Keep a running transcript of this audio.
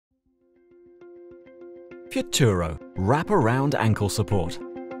FUTURO Wrap-Around Ankle Support.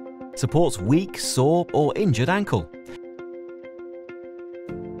 Supports weak, sore or injured ankle.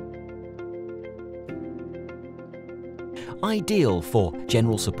 Ideal for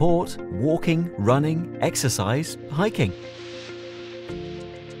general support, walking, running, exercise, hiking.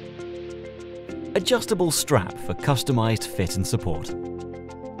 Adjustable strap for customized fit and support.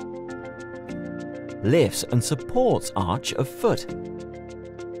 Lifts and supports arch of foot.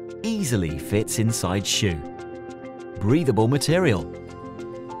 Easily fits inside shoe. Breathable material.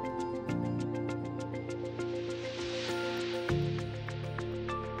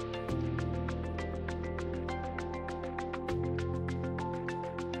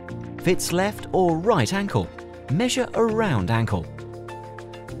 Fits left or right ankle. Measure around ankle.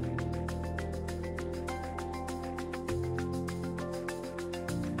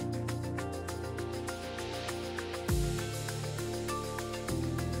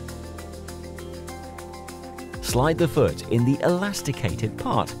 Slide the foot in the elasticated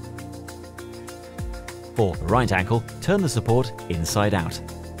part. For the right ankle, turn the support inside out.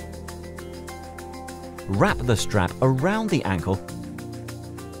 Wrap the strap around the ankle.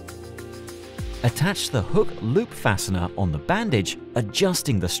 Attach the hook loop fastener on the bandage,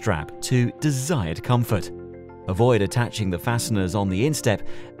 adjusting the strap to desired comfort. Avoid attaching the fasteners on the instep,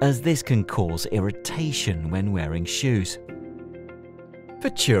 as this can cause irritation when wearing shoes.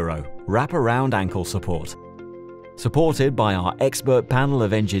 FUTURO Wrap-Around Ankle Support. Supported by our expert panel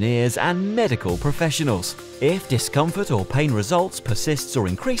of engineers and medical professionals. If discomfort or pain results, persists or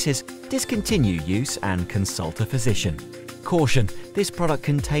increases, discontinue use and consult a physician. Caution: this product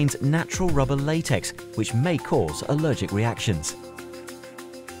contains natural rubber latex, which may cause allergic reactions.